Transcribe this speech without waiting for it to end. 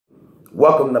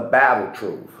Welcome to Battle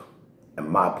Truth and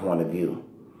my point of view.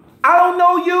 I don't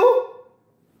know you,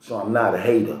 so I'm not a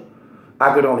hater.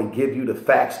 I could only give you the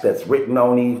facts that's written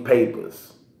on these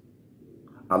papers.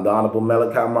 I'm the Honorable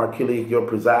Malachi Markillius, your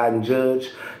presiding judge,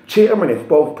 chairman and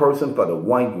spokesperson for the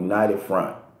One United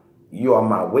Front. You are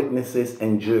my witnesses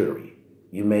and jury.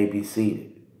 You may be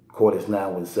seated. Court is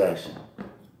now in session.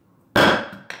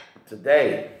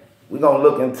 Today, we're going to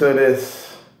look into this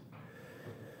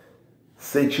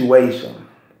situation.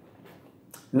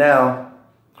 Now,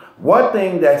 one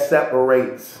thing that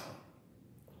separates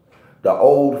the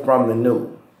old from the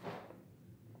new,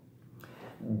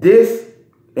 this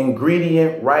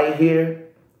ingredient right here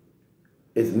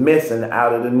is missing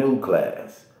out of the new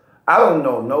class. I don't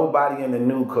know nobody in the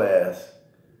new class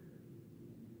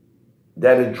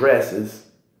that addresses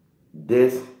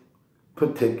this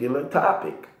particular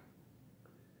topic.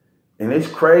 And it's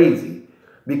crazy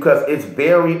because it's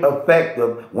very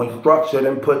effective when structured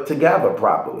and put together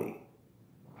properly.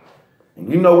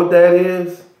 And you know what that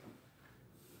is?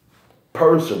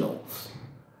 Personals.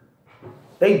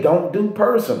 They don't do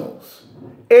personals.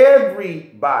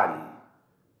 Everybody,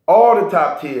 all the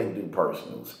top 10 do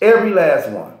personals. Every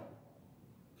last one.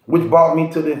 Which brought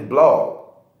me to this blog.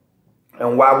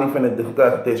 And why we finna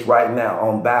discuss this right now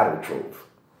on Battle Truth.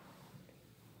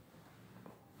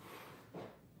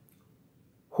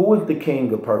 Who is the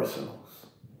king of personals?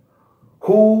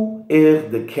 Who is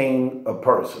the king of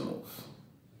personals?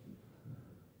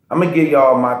 I'm going to give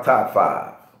y'all my top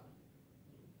 5.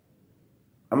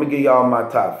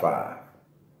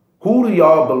 Who do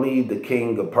y'all believe the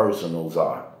king of personals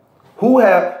are? Who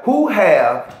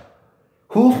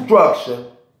structure,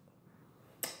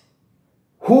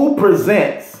 who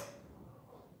presents,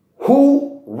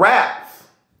 who raps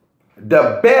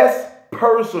the best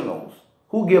personals?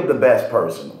 Who give the best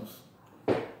personals?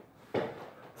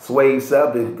 Sway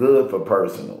Sub is good for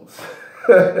personals.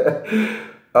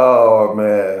 Oh,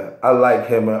 man. I like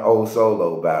him in Old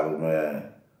Solo battle,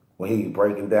 man. When he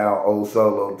breaking down Old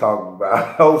Solo, talking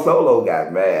about Old Solo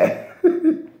got mad.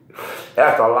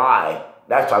 That's a lie.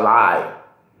 That's a lie.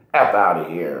 F out of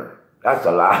here. That's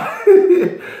a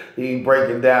lie. He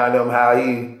breaking down them how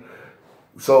he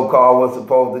so-called was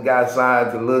supposed to got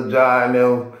signed to Lil Jon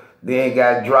them, then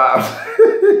got dropped.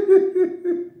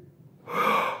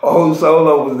 Old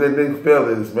Solo was in his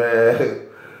feelings, man.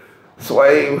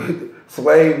 Sway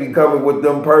be coming with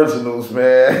them personals,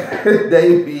 man.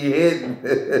 They be hitting.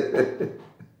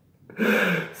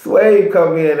 Sway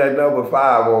come in at number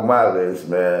 5 on my list,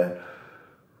 man.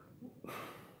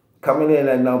 Coming in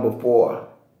at number 4.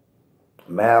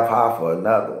 Mav Hoffa,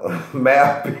 another one.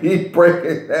 Mav be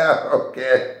breaking down,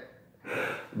 okay.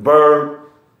 Bird.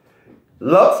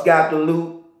 Lux got the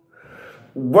loot.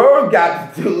 Word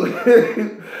got the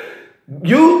do.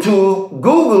 YouTube,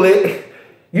 Google it.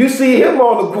 You see him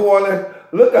on the corner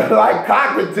looking like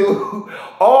cockatoo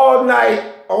all night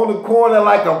on the corner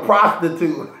like a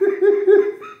prostitute.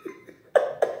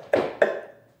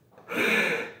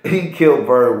 He killed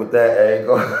Bird with that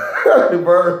angle.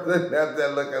 Bird sitting out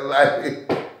there looking like,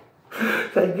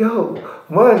 say, yo,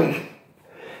 money.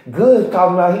 Good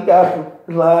talking about he got some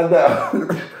lined up.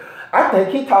 I think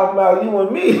he talking about you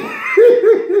and me.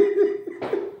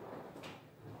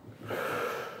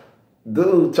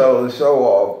 Dude told the show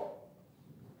off,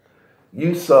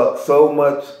 you suck so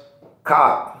much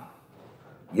cock,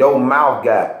 your mouth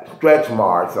got stretch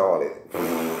marks on it.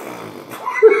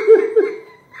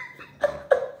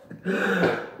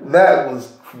 That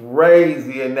was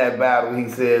crazy in that battle. He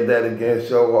said that against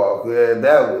Show Off. Yeah,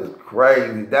 that was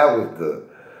crazy. That was the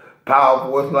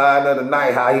powerful line of the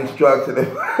night, how he structured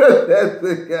it. That's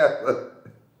together.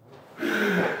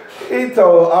 He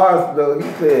told Arsenal,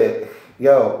 he said,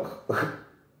 yo,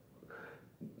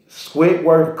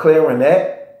 Squidward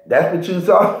clarinet, that's what you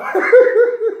saw?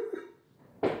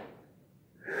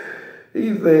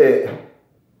 He said,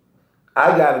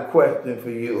 I got a question for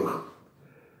you.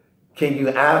 Can you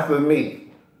answer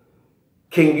me?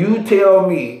 Can you tell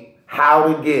me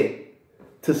how to get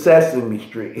to Sesame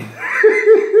Street?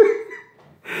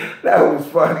 That was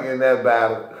funny in that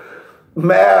battle.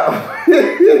 Mal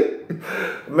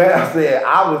said,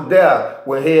 I was there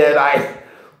when Head Ice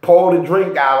poured a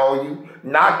drink out on you,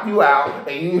 knocked you out,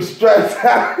 and you stretched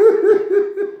out.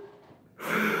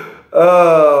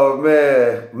 Oh,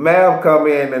 man. Mal come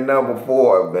in at number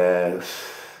 4, man.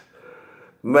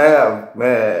 Mal,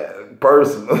 man,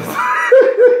 personal.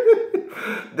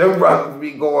 Them brothers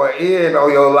be going in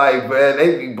on your life, man.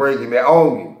 They be breaking it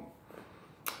on you.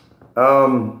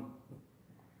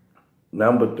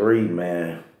 Number 3,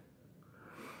 man.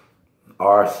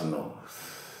 Arsenal.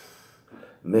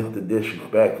 Mr.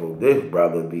 Disrespectful. This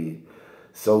brother be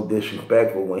so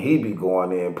disrespectful when he be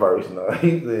going in personal.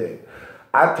 He said,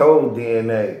 I told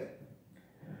DNA,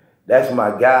 that's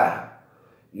my guy.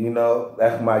 You know,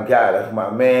 that's my guy. That's my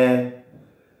man.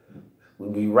 We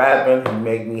be rapping. He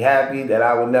make me happy that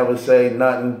I would never say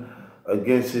nothing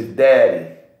against his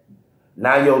daddy.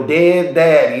 Now your dead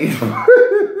daddy.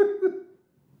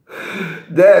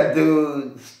 That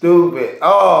dude, stupid.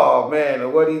 Oh, man,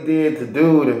 and what he did to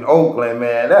dude in Oakland,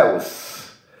 man, that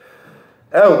was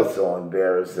so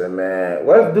embarrassing, man.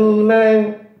 What's dude's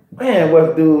name? Man,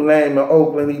 what's dude's name in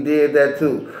Oakland? He did that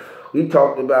too. He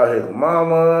talked about his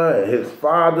mama and his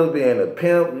father being a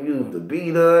pimp. He used to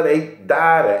beat her. They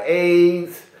died of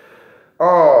AIDS.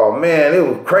 Oh, man, it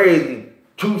was crazy.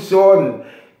 Too Short and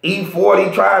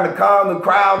E40 trying to calm the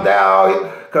crowd down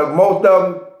because most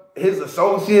of them, his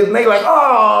associates, and they like,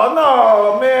 oh,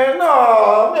 no, man,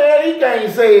 he can't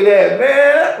say that,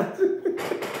 man.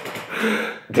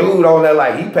 Dude on there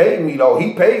like, he paid me though,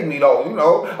 you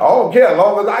know, I don't care as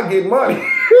long as I get money.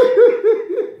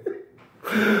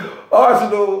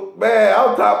 Arsenal, man,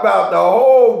 I'm talking about the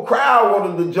whole crowd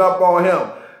wanted to jump on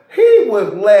him. He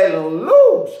was letting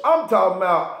loose. I'm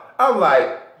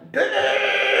like,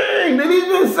 dang, did he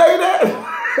just say that?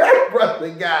 That brother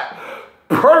got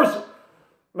personal.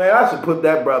 Man, I should put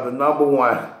that brother number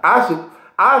one. I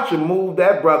should move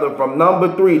that brother from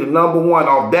number 3 to number 1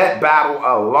 off that battle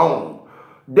alone.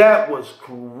 That was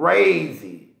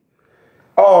crazy.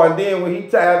 Oh, and then when he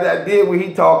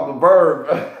talked to Verb,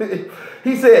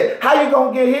 he said, how you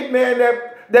gonna get hit, man,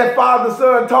 that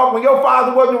father-son talk when your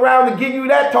father wasn't around to give you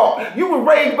that talk? You were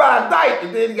raised by a dyke.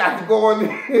 And then he got to go in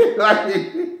there like,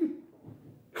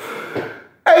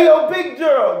 hey, yo, Big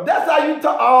Gerald, that's how you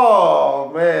talk.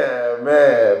 Oh, man.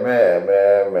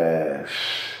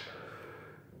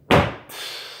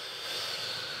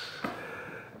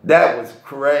 That was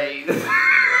crazy.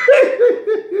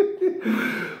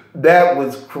 That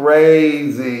was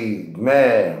crazy,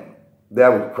 man. That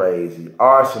was crazy.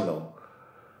 Arsenal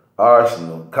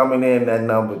coming in at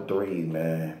number 3,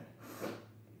 man.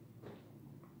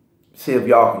 See if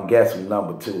y'all can guess who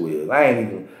number 2 is. I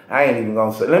ain't even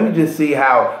gonna say. Let me just see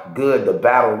how good the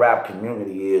battle rap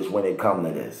community is when it comes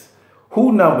to this.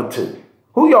 Who number 2?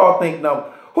 Who y'all think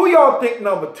number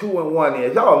 2 and 1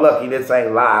 is? Y'all lucky this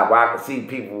ain't live where I can see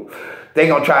people. They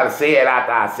gonna try to say it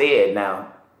after I say it now.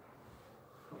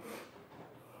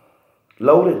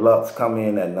 Loaded Lux come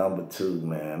in at number 2,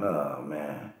 man. Oh,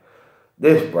 man.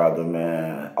 This brother,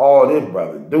 man. All this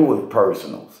brother do is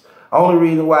personals. Only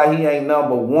reason why he ain't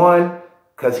number 1,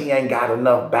 because he ain't got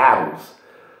enough battles.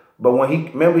 But when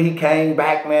he came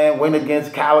back, man, went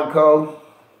against Calico,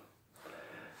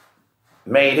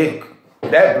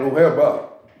 that blew him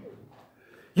up.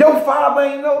 Your father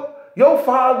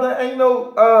ain't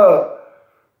no,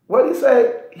 what he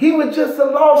say? He was just a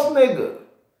lost nigga.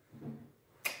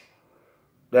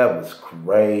 That was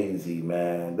crazy,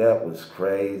 man. That was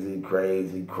crazy.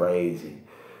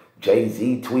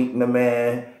 Jay-Z tweeting the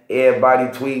man. Everybody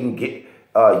tweeting,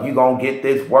 you gonna get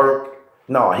this work.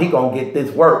 No, he gonna get this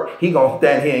work. He gonna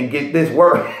stand here and get this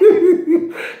work.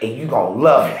 And you gonna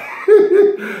love it.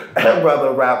 That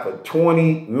brother rapped for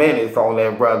 20 minutes on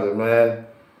that brother, man.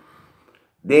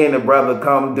 Then the brother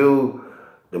come do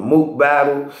the Mook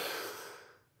battles.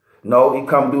 No, he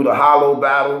come do the Hollow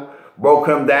battle. Broke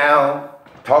him down.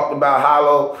 Talked about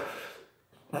Hollow.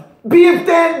 Be a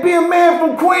man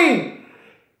from Queen,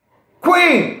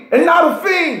 and not a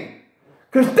fiend.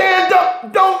 Cause stand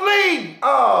up, don't lean.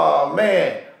 Oh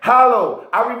man, Hollow.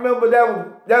 I remember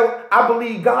that. I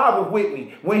believe God was with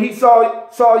me when he saw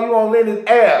you on Leonard's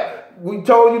Ave. We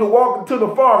told you to walk into the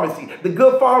pharmacy. The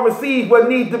good pharmacy what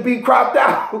needs to be cropped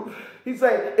out. He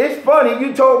said, it's funny.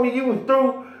 You told me you was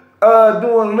through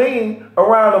doing lean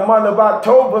around the month of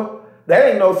October. That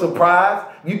ain't no surprise.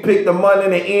 You picked the month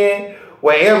in the end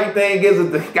where everything is a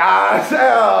disguise.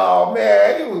 Oh,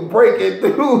 man, it was breaking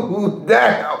through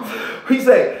down. He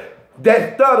said,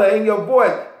 that stutter in your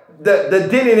voice, the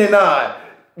din and on.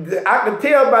 I can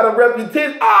tell by the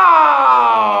reputation. That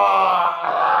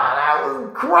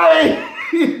was crazy.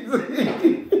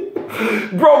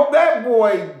 Broke that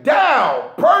boy down.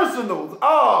 Personals.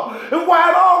 And why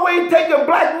it always take a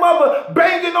black mother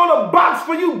banging on a box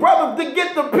for you brothers to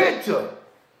get the picture.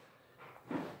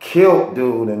 Killed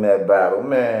dude in that battle.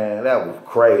 Man, that was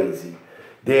crazy.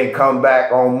 Then come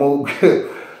back on Mook.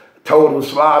 Total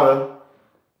slaughter.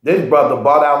 This brother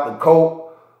bought out the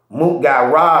coat. Mook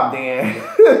got robbed in.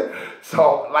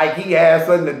 So, like he had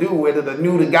something to do with it. I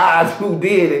knew the guys who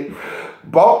did it.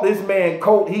 Bought this man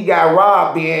coat he got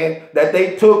robbed in that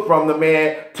they took from the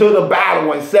man to the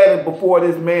battle and set it before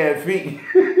this man's feet.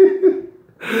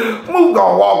 Mook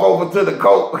gonna walk over to the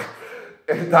coat.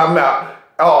 And talking about,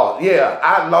 oh yeah,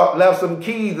 I left some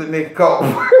keys in this coat.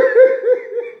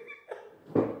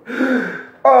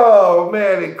 Oh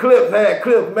man, and Clips had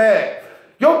Clips mad.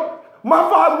 Your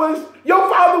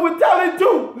father was telling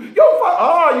too.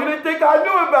 Oh, you didn't think I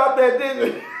knew about that, did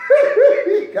you?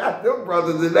 He got them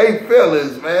brothers in they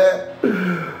feelings, man.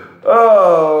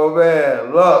 Oh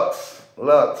man, Lux,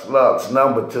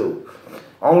 number 2.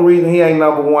 Only reason he ain't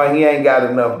number 1, he ain't got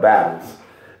enough battles.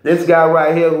 This guy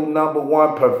right here who number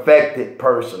 1 perfected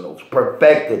personals,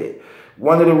 perfected it.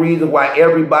 One of the reasons why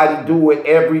everybody do it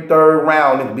every 3rd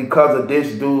round is because of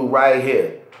this dude right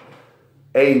here.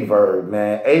 Averb,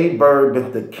 man. Averb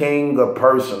is the king of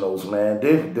personals, man.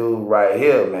 This dude right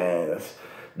here, man.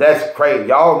 That's crazy.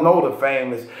 Y'all know the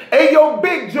famous, hey, yo,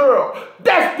 Big Gerald,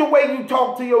 that's the way you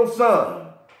talk to your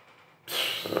son.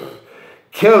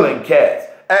 Killing cats.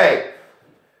 Hey,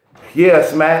 yeah,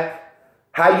 Smack.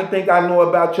 How you think I know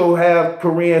about your half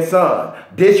Korean son?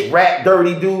 This rat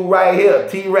dirty dude right here,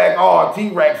 T-Rex. Oh,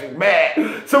 T-Rex is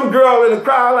mad. Some girl in the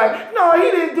crowd like, no, he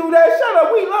didn't do that. Shut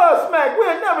up, we love Smack.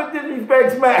 We'll never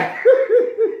disrespect Smack.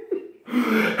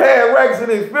 Had Rex in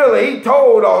his feeling. He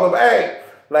told on him, hey,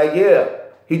 like, yeah,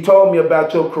 he told me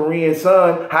about your Korean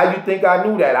son. How you think I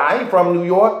knew that? I ain't from New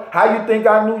York. How you think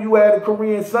I knew you had a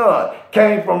Korean son?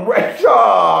 Came from Rex.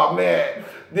 Oh, man.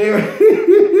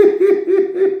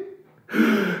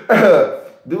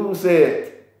 Dude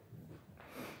said,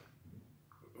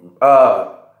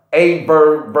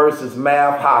 Averb versus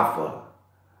Mav Hoffa.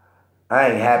 I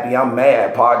ain't happy, I'm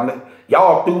mad, partner.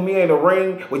 Y'all threw me in the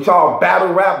ring with y'all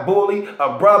battle rap bully,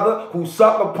 a brother who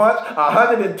sucker punched a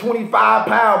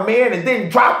 125-pound man and didn't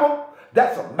drop him?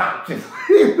 That's obnoxious.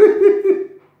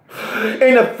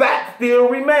 And the fact still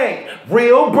remains.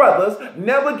 Real brothers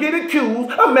never get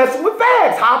accused of messing with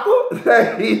fags, Hoffa.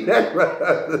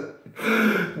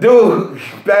 Dude,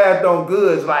 bad on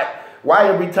goods. Like, why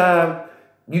every time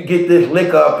you get this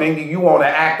liquor up in you, you want to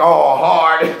act all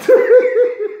hard?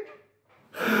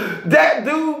 That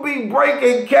dude be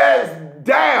breaking cats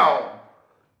down.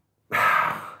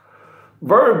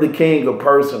 Verb the king of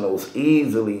personals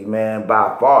easily, man,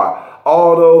 by far.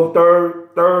 All those third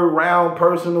round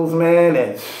personals, man,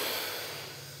 and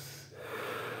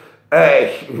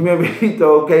hey, remember he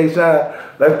told K-Shine,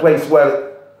 let's play Sweater.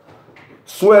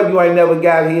 Swear you ain't never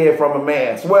got here from a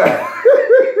man. Swear.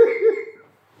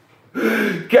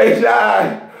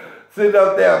 K-Shine sitting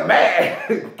up there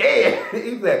mad, scared.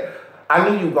 He said, I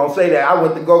knew you were gonna say that. I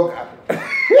went to go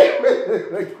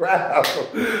the crowd.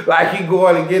 Like he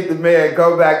going to get the man,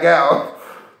 come back out.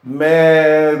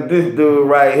 Man, this dude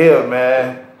right here,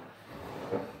 man.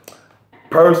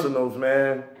 Personals,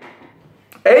 man.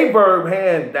 Averb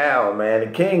hands down, man.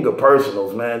 The king of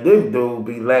personals, man. This dude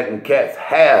be letting cats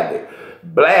have it.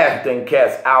 Blasting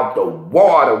cats out the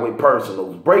water with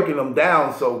personals. Breaking them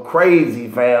down so crazy,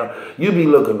 fam. You be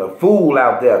looking a fool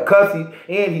out there. Cussy,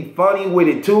 and he funny with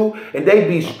it too. And they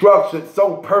be structured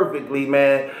so perfectly,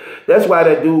 man. That's why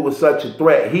that dude was such a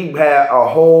threat. He had a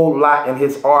whole lot in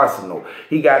his arsenal.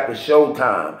 He got the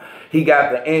showtime. He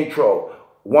got the intro.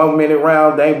 1 minute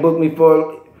round, they ain't booked me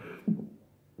for.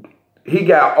 He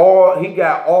got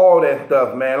all that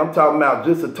stuff, man. I'm talking about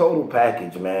just a total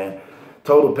package, man.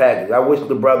 Total package. I wish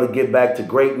the brother get back to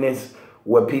greatness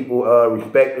where people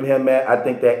respected him at. I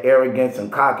think that arrogance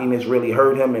and cockiness really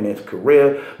hurt him in his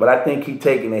career. But I think he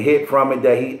taking a hit from it,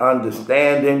 that he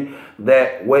understanding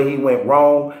that where he went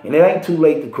wrong. And it ain't too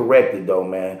late to correct it though,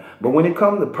 man. But when it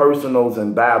comes to personals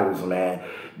and battles, man,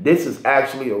 this is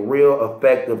actually a real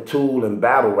effective tool in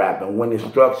battle rapping when it's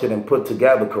structured and put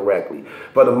together correctly.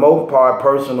 For the most part,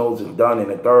 personals is done in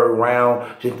the 3rd round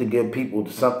just to give people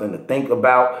something to think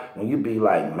about. And you be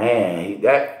like, man,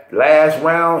 that last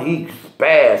round, he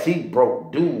spazzed. He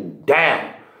broke dude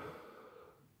down.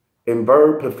 And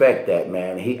Verb perfect that,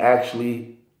 man. He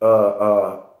actually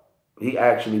brought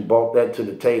that to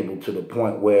the table to the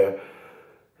point where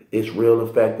it's real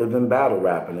effective in battle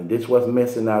rapping. And this was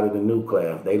missing out of the new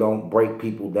class. They don't break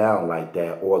people down like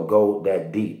that or go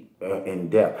that deep in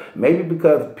depth. Maybe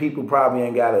because people probably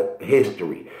ain't got a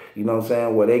history, you know what I'm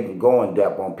saying, where they can go in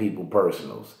depth on people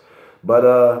personals.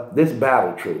 But this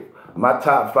Battle Truth, my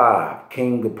top 5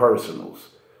 king of personals.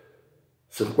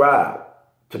 Subscribe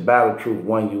to Battle Truth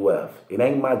 1UF. It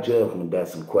ain't my judgment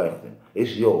that's in question.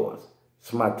 It's yours.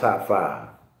 It's my top 5.